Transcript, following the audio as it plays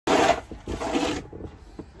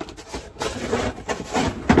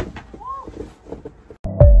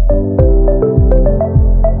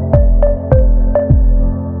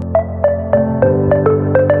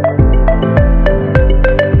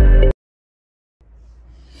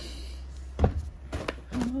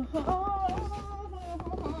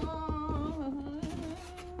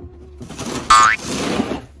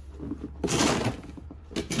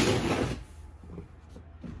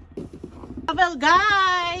Travel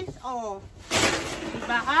guys! Oh,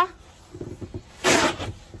 diba ka?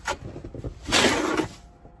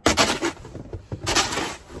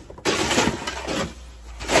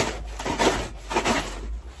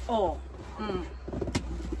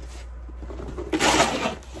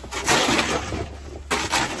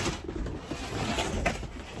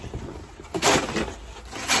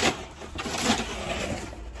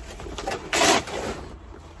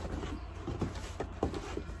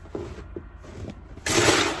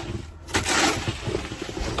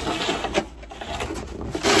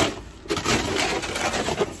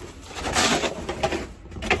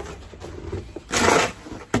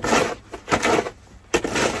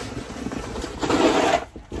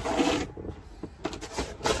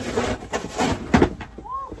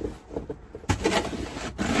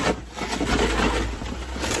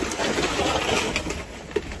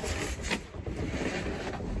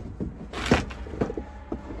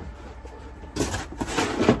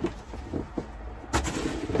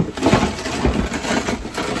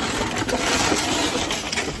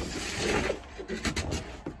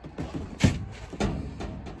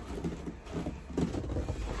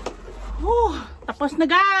 Oh, tapos na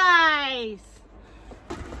guys!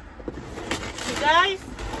 So guys,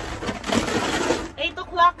 8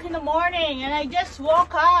 o'clock in the morning and I just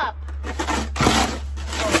woke up.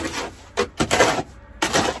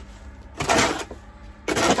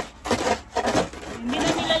 Hindi na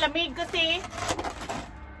nilalamig kasi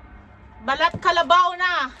balat kalabaw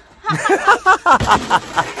na.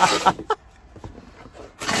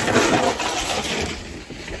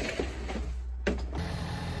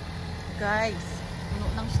 Guys, puno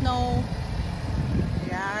ng snow.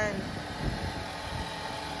 Ayan.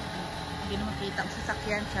 Hindi na makita ang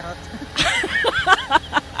sasakyan. Charot.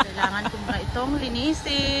 Kailangan ko muna itong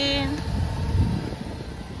linisin.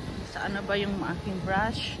 Saan na ba yung aking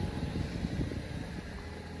brush?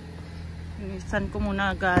 Linisan ko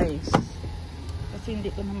muna guys. Kasi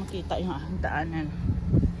hindi ko na makita yung aking daanan.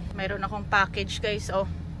 Mayroon akong package guys. Oh,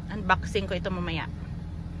 unboxing ko ito mamaya.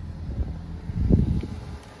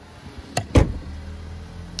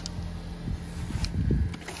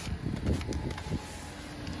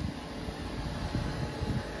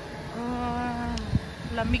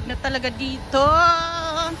 Lamig na talaga dito.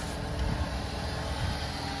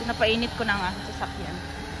 Pinapainit ko na nga sa sasakyan.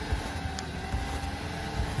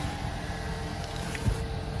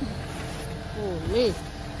 Holy.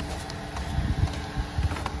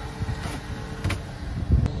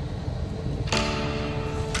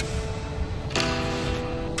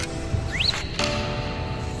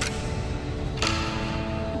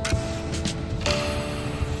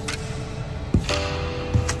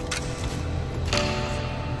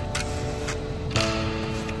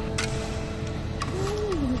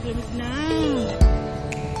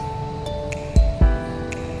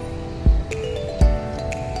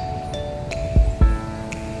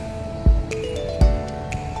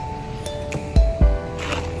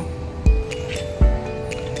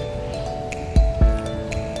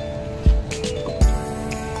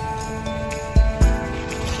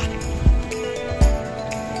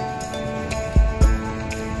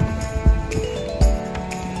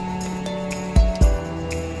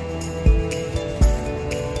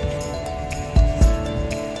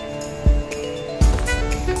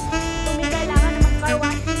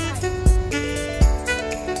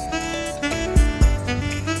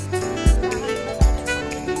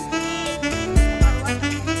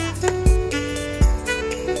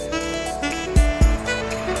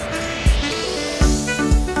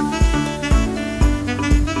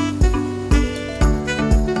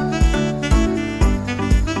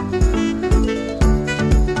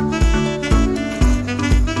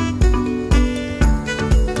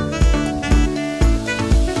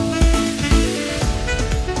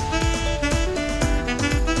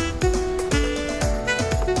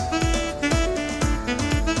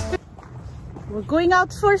 Going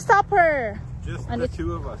out for supper. Just and the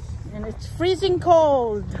two of us. And it's freezing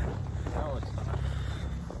cold. No, it's not.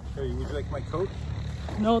 Hey, would you like my coat?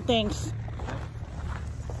 No thanks.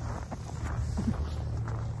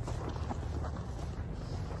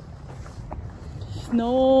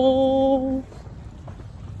 Snow.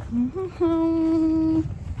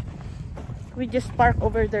 We just park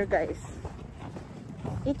over there guys.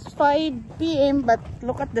 It's 5 PM but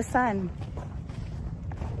look at the sun.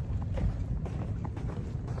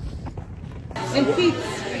 And feet.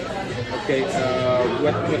 Okay,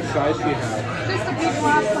 what size do you have? Just a big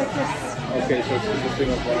one like this. Okay, so it's just a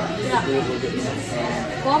single glass. Yeah. A little bit more.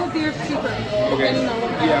 Bottle beer is cheaper. Okay. Depending on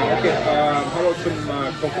what kind Yeah. of Okay. beer. How about some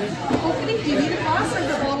coconut? Coconut, do you need a glass or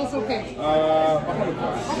the bottle's okay? I'll have a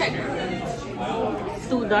glass. Okay. It's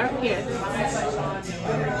too dark here.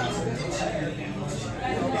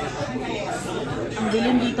 Ang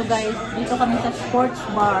dilim dito guys. Dito kami sa sports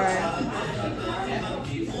bar.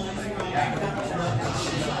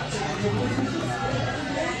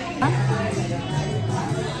 Huh?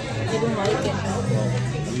 I don't like it.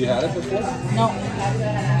 Have you had it before? No.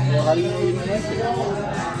 Well, how do you know you didn't like it?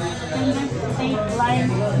 Steak, lime,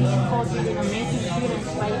 bean coated in amazing sweet and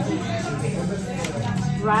spicy.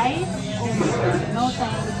 Rice? Oh my god, no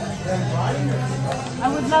thanks. I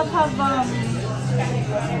would love to have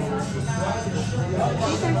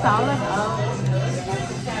Caesar salad.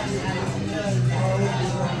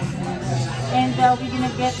 And we're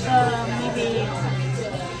gonna get maybe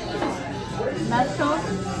nachos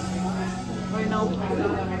or no?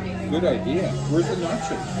 Good idea. Where's the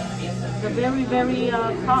nachos? The very, very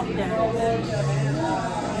top there.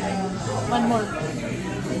 One more.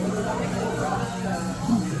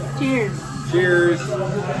 Cheers. Cheers.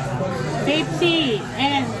 Pepsi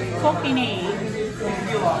and coconut.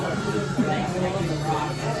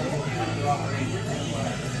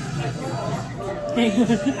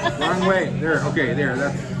 Wrong way. There. Okay. There.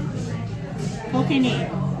 That's. Coconut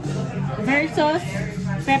versus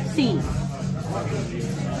Pepsi.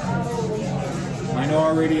 I know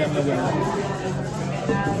already. I'm the winner.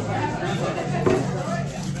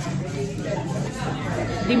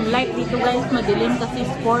 Dim light dito guys, madilim kasi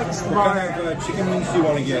sports What bar. kind of chicken wings do you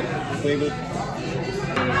want to get? Flavored.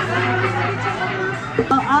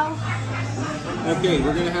 Okay,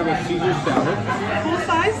 we're gonna have a Caesar salad. Full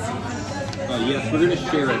size? Yes, we're gonna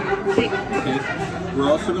share it. Okay. We're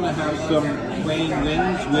also gonna have some plain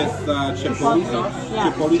wings with chipotle sauce.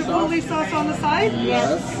 Yeah. Chipotle sauce. Chipotle sauce on the side?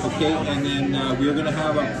 Yes. Okay, and then we're gonna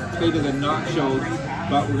have a plate of the nachos,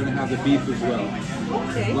 but we're gonna have the beef as well.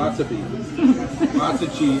 Okay. Lots of beef. Lots of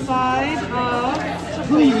cheese. Side of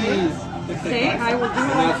Please. Okay, I will do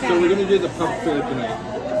And like so we're that. gonna do the pub fare tonight.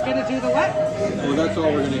 Gonna do the what? Well, that's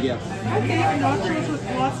all we're gonna get. Okay, nachos with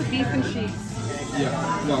lots of beef and cheese. Yeah.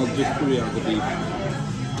 Well, just put it on the beef.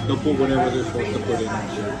 They'll put whatever they're supposed to put in.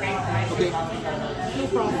 Okay. No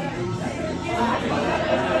problem.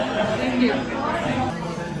 Thank you.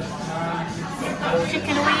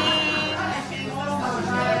 Chicken wings.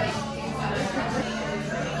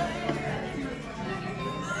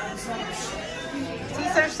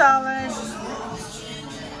 Caesar salad.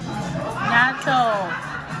 Nachos.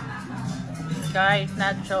 Guys,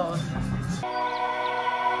 nachos.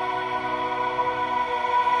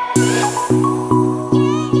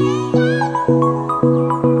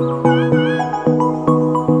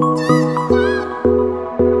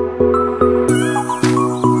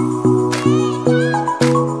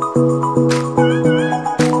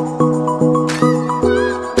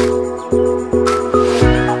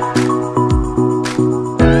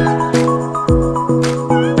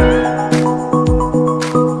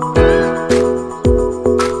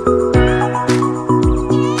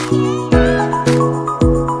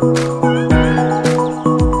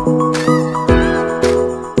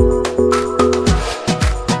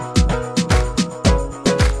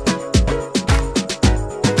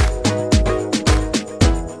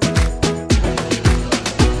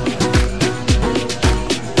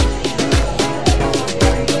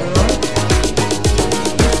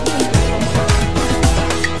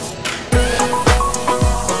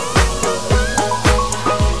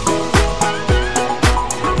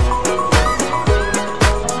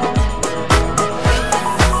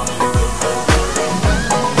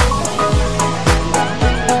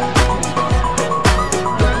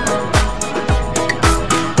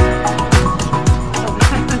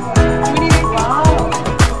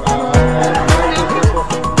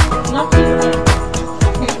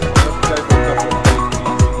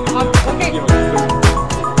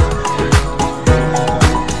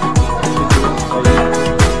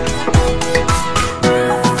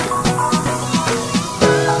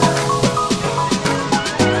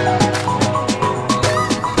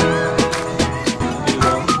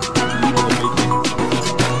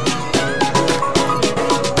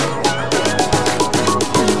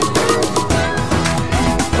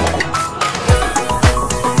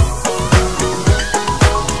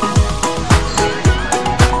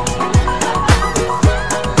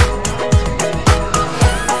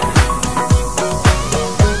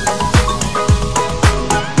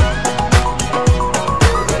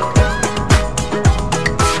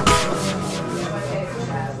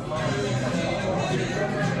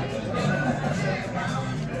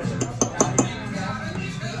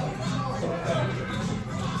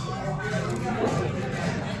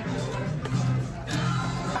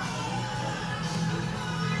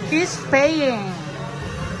 He's paying.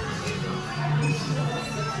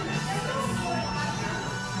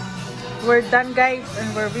 We're done, guys,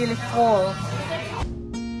 and we're really full.